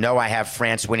 You know I have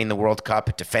France winning the World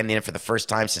Cup, defending it for the first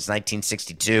time since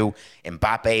 1962.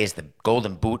 Mbappe is the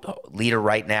Golden Boot leader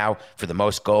right now for the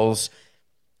most goals.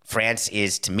 France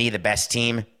is, to me, the best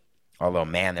team. Although,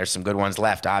 man, there's some good ones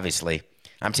left, obviously.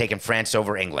 I'm taking France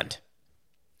over England.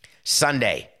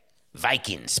 Sunday,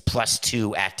 Vikings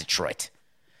 +2 at Detroit.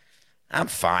 I'm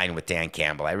fine with Dan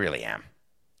Campbell. I really am.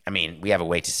 I mean, we have a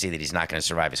wait to see that he's not going to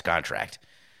survive his contract.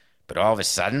 But all of a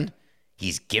sudden,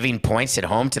 he's giving points at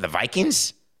home to the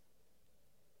Vikings?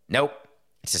 Nope.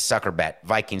 It's a sucker bet.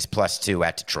 Vikings +2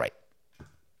 at Detroit.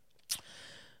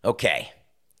 Okay.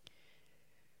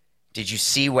 Did you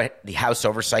see what the House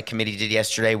Oversight Committee did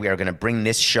yesterday? We are going to bring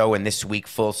this show and this week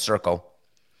full circle,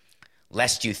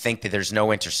 lest you think that there's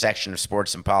no intersection of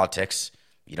sports and politics.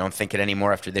 You don't think it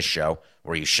anymore after this show,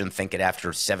 or you shouldn't think it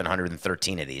after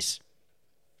 713 of these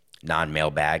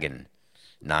non-mailbag and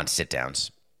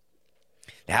non-sit-downs.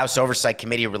 The House Oversight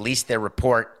Committee released their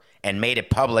report and made it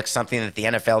public, something that the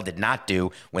NFL did not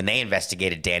do when they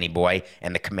investigated Danny Boy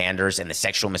and the Commanders and the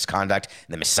sexual misconduct,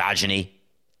 the misogyny,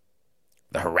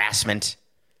 the harassment.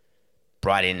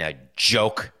 Brought in a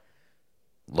joke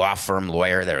law firm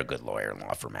lawyer. They're a good lawyer and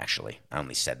law firm, actually. I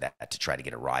only said that to try to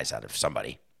get a rise out of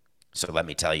somebody. So let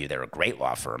me tell you, they're a great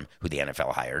law firm who the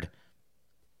NFL hired.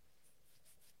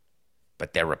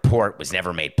 But their report was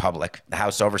never made public. The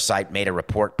House Oversight made a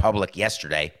report public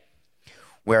yesterday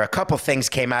where a couple things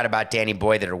came out about Danny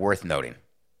Boy that are worth noting.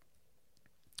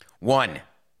 One,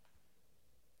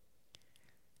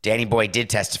 Danny Boy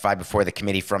did testify before the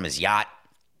committee from his yacht,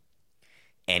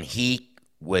 and he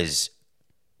was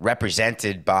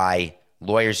represented by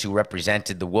lawyers who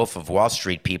represented the Wolf of Wall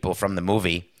Street people from the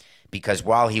movie, because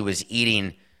while he was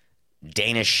eating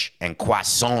Danish and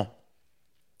croissant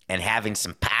and having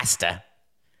some pasta,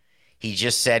 he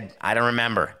just said, I don't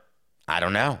remember. I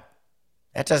don't know.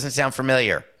 That doesn't sound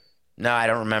familiar. No, I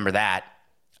don't remember that.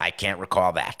 I can't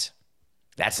recall that.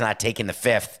 That's not taking the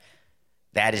fifth.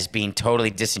 That is being totally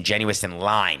disingenuous and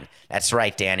lying. That's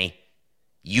right, Danny.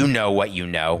 You know what you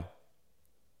know.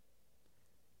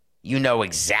 You know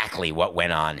exactly what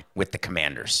went on with the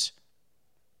Commanders.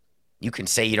 You can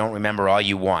say you don't remember all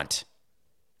you want.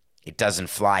 It doesn't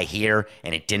fly here,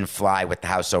 and it didn't fly with the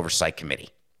House Oversight Committee.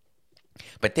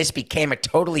 But this became a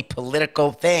totally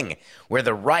political thing where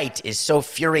the right is so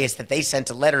furious that they sent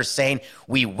a letter saying,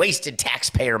 we wasted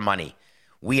taxpayer money.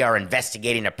 We are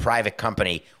investigating a private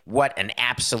company. What an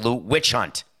absolute witch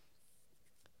hunt.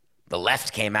 The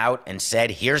left came out and said,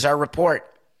 here's our report.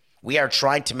 We are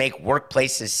trying to make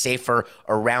workplaces safer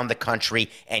around the country.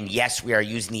 And yes, we are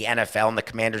using the NFL and the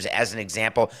Commanders as an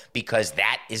example because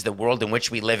that is the world in which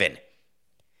we live in.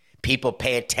 People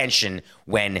pay attention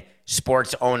when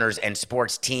sports owners and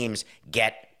sports teams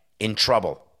get in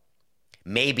trouble.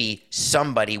 Maybe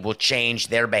somebody will change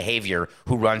their behavior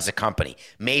who runs a company.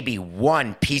 Maybe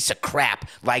one piece of crap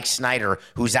like Snyder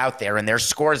who's out there, and there's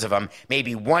scores of them,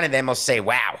 maybe one of them will say,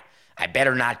 wow, I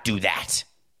better not do that.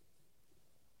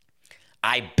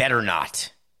 I better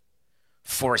not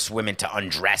force women to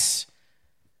undress,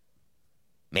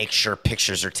 make sure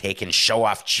pictures are taken, show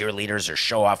off cheerleaders or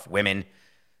show off women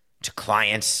to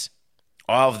clients,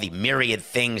 all of the myriad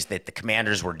things that the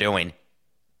Commanders were doing.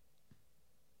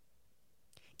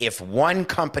 If one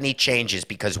company changes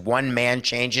because one man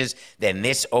changes, then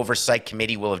this oversight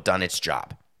committee will have done its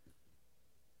job.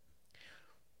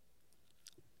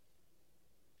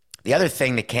 The other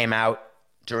thing that came out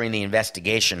during the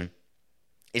investigation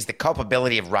is the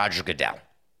culpability of Roger Goodell.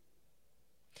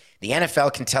 The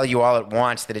NFL can tell you all it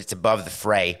wants that it's above the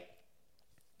fray.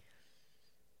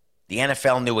 The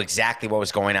NFL knew exactly what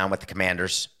was going on with the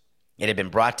Commanders. It had been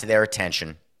brought to their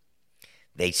attention.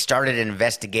 They started an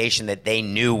investigation that they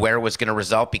knew where it was going to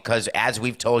result because, as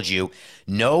we've told you,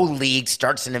 no league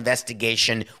starts an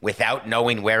investigation without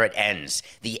knowing where it ends.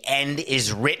 The end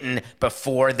is written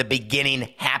before the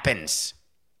beginning happens.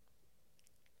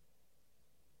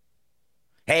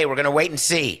 Hey, we're going to wait and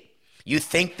see. You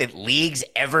think that leagues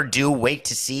ever do wait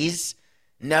to sees?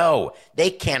 No, they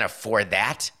can't afford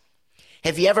that.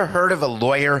 Have you ever heard of a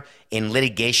lawyer in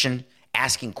litigation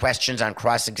asking questions on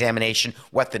cross-examination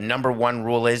what the number one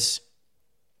rule is?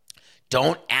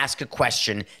 Don't ask a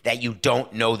question that you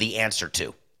don't know the answer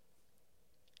to.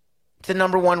 It's the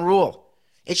number one rule.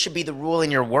 It should be the rule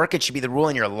in your work. It should be the rule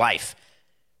in your life.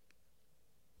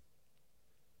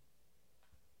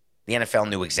 The NFL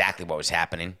knew exactly what was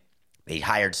happening. They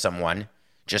hired someone,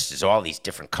 just as all these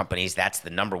different companies, that's the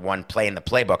number one play in the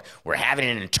playbook. We're having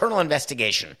an internal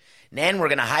investigation. And then we're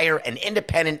going to hire an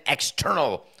independent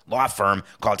external law firm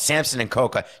called Sampson &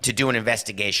 Coca to do an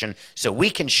investigation so we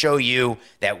can show you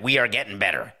that we are getting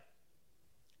better.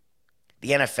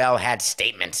 The NFL had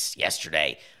statements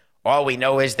yesterday. All we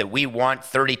know is that we want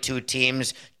 32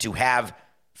 teams to have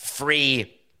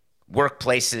free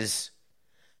workplaces.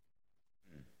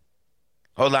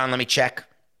 Hold on, let me check.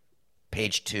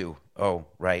 Page 2. Oh,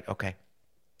 right, okay.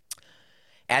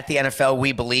 At the NFL,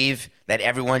 we believe that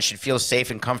everyone should feel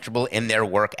safe and comfortable in their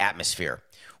work atmosphere.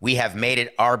 We have made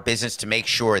it our business to make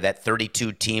sure that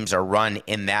 32 teams are run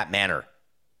in that manner.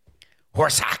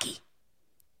 Horse hockey.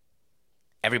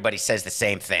 Everybody says the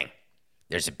same thing.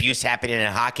 There's abuse happening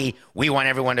in hockey. We want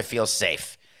everyone to feel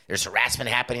safe. There's harassment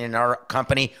happening in our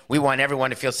company. We want everyone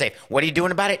to feel safe. What are you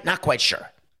doing about it? Not quite sure.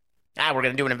 We're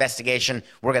going to do an investigation.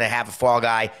 We're going to have a fall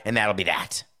guy, and that'll be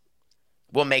that.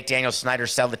 We'll make Daniel Snyder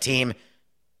sell the team,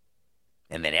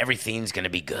 and then everything's going to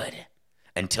be good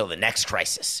until the next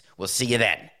crisis. We'll see you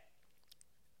then.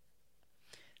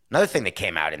 Another thing that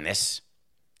came out in this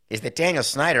is that Daniel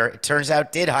Snyder, it turns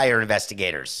out, did hire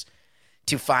investigators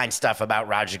to find stuff about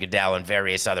Roger Goodell and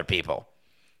various other people.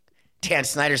 Dan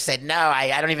Snyder said, no,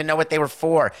 I don't even know what they were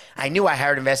for. I knew I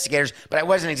hired investigators, but I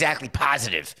wasn't exactly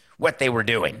positive what they were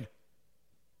doing.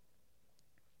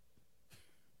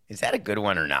 Is that a good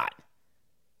one or not?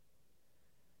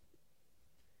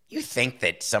 You think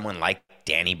that someone like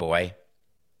Danny Boy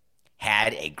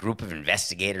had a group of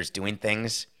investigators doing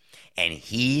things, and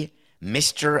he,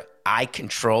 Mr. I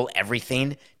control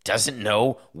everything, doesn't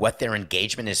know what their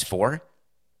engagement is for?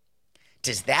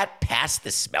 Does that pass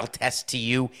the smell test to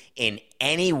you in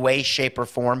any way, shape, or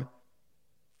form?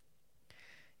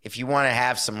 If you want to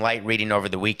have some light reading over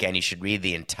the weekend, you should read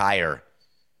the entire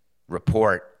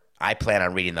report. I plan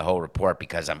on reading the whole report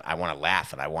because I want to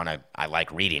laugh and I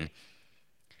like reading.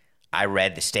 I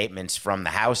read the statements from the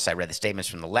House. I read the statements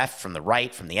from the left, from the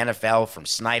right, from the NFL, from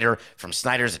Snyder, from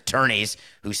Snyder's attorneys,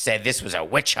 who said this was a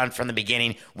witch hunt from the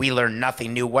beginning. We learned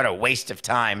nothing new. What a waste of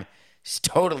time. It's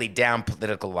totally down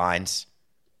political lines.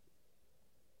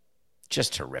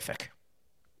 Just horrific.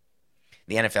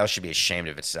 The NFL should be ashamed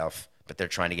of itself, but they're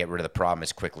trying to get rid of the problem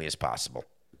as quickly as possible.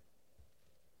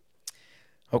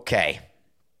 Okay.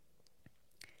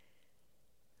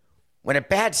 When a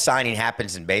bad signing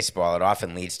happens in baseball, it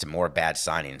often leads to more bad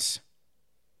signings.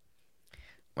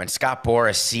 When Scott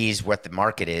Boras sees what the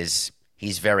market is,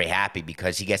 he's very happy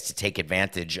because he gets to take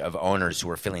advantage of owners who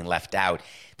are feeling left out.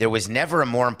 There was never a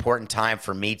more important time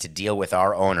for me to deal with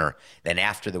our owner than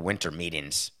after the winter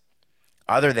meetings.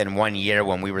 Other than 1 year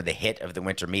when we were the hit of the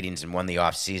winter meetings and won the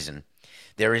offseason,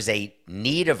 there is a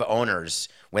need of owners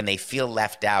when they feel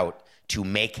left out to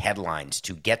make headlines,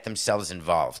 to get themselves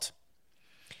involved.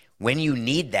 When you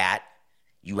need that,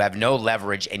 you have no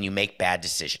leverage and you make bad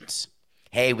decisions.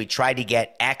 Hey, we tried to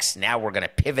get X, now we're going to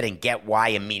pivot and get Y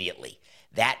immediately.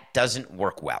 That doesn't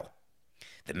work well.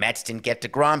 The Mets didn't get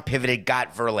DeGrom, pivoted,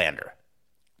 got Verlander.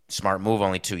 Smart move,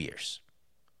 only 2 years.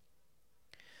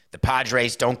 The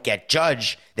Padres don't get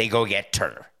Judge, they go get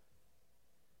Turner.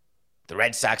 The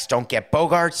Red Sox don't get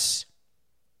Bogarts.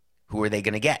 Who are they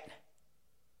going to get?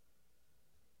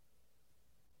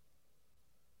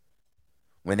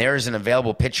 When there is an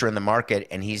available pitcher in the market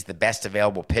and he's the best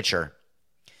available pitcher,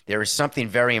 there is something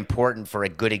very important for a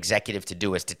good executive to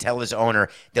do, is to tell his owner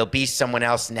there'll be someone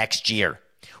else next year.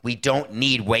 We don't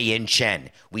need Wei-Yin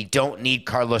Chen. We don't need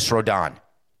Carlos Rodon.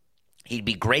 He'd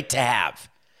be great to have.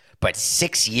 But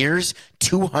 6 years,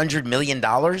 $200 million?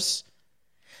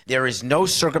 There is no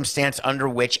circumstance under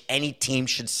which any team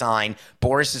should sign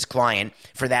Boris's client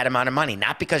for that amount of money.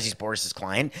 Not because he's Boris's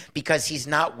client, because he's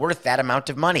not worth that amount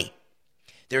of money.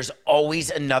 There's always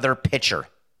another pitcher.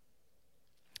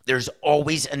 There's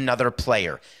always another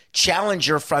player. Challenge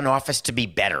your front office to be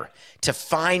better, to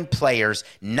find players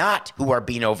not who are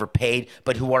being overpaid,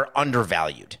 but who are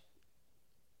undervalued.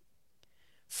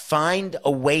 Find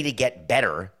a way to get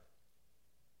better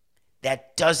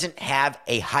that doesn't have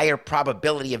a higher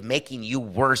probability of making you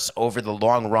worse over the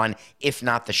long run, if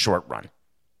not the short run.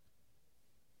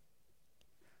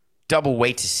 Double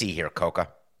wait to see here, Coca.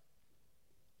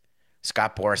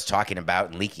 Scott Boras talking about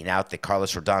and leaking out that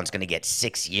Carlos Rodon is going to get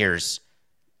 6 years,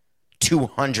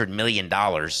 $200 million.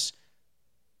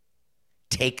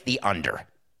 Take the under.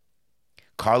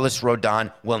 Carlos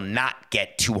Rodon will not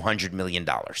get $200 million.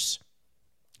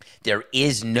 There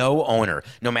is no owner,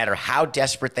 no matter how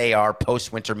desperate they are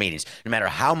post-winter meetings, no matter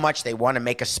how much they want to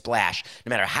make a splash, no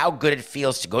matter how good it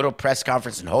feels to go to a press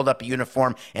conference and hold up a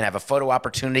uniform and have a photo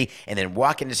opportunity and then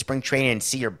walk into spring training and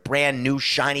see your brand new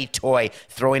shiny toy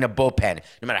throwing a bullpen,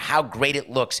 no matter how great it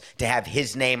looks to have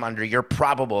his name under your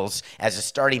probables as a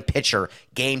starting pitcher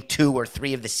game 2 or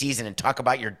 3 of the season and talk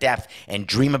about your depth and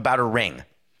dream about a ring.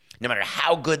 No matter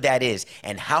how good that is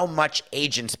and how much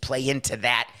agents play into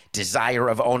that desire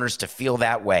of owners to feel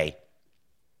that way,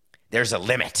 there's a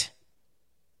limit.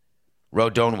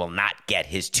 Rodon will not get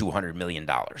his $200 million.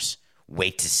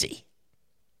 Wait to see.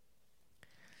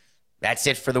 That's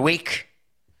it for the week.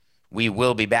 We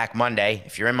will be back Monday.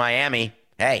 If you're in Miami,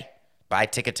 hey, buy a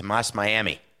ticket to Moss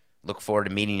Miami. Look forward to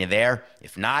meeting you there.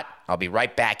 If not, I'll be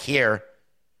right back here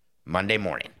Monday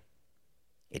morning.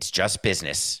 It's just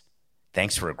business.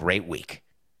 Thanks for a great week.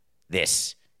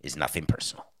 This is Nothing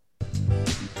Personal.